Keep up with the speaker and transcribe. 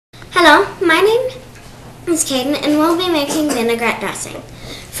Hello, my name is Caden and we'll be making vinaigrette dressing.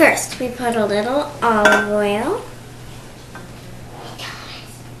 First, we put a little olive oil.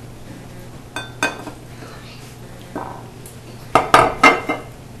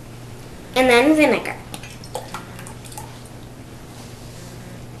 And then vinegar.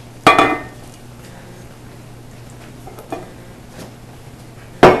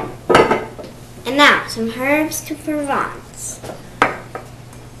 And now, some herbs to Provence.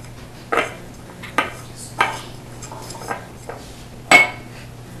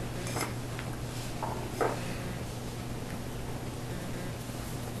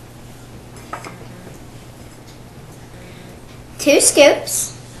 Two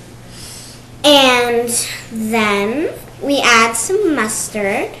scoops. And then we add some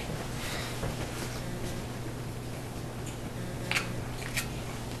mustard.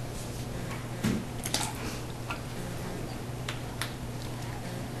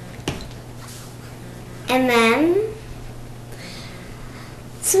 And then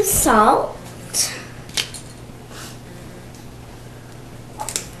some salt.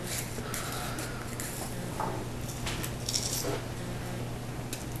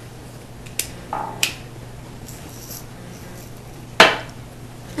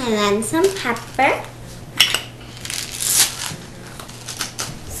 And then some pepper.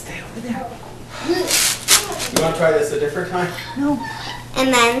 Stay over there. You want to try this a different time? No.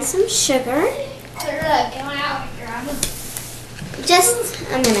 And then some sugar. Just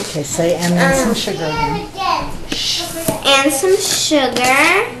a minute. Okay, say and then some sugar again. And some sugar.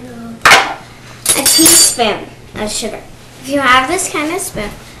 A teaspoon of sugar. If you have this kind of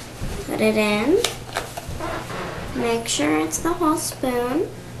spoon, put it in. Make sure it's the whole spoon.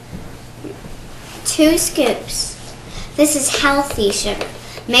 2 scoops. This is healthy sugar.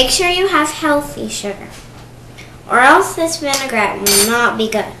 Make sure you have healthy sugar, or else this vinaigrette will not be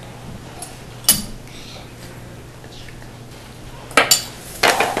good.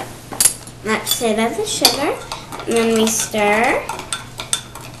 That's it of the sugar. And then we stir.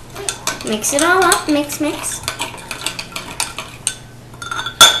 Mix it all up. Mix, mix.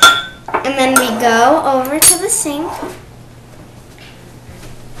 And then we go over to the sink.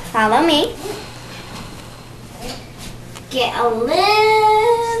 Follow me. Get a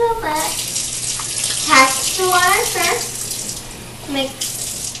little bit. Test the water first.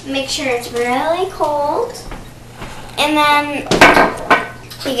 Make sure it's really cold. And then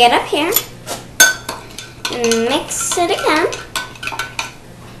we get up here and mix it again.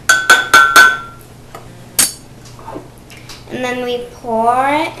 And then we pour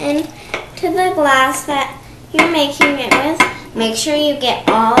it into the glass that you're making it with. Make sure you get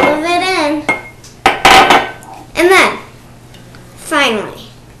all of it in. And then, finally,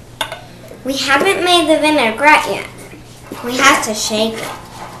 we haven't made the vinaigrette yet. We have to shake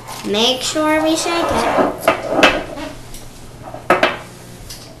it. Make sure we shake it.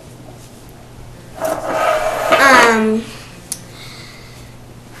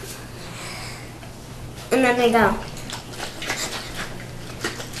 And then we go.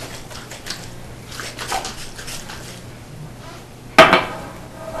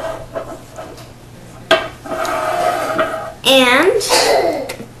 And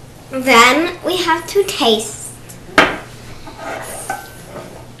then we have to taste.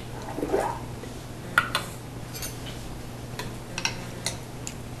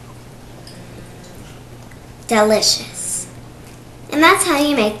 Delicious. And that's how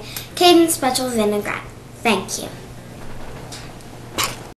you make Caden's Special Vinaigrette. Thank you.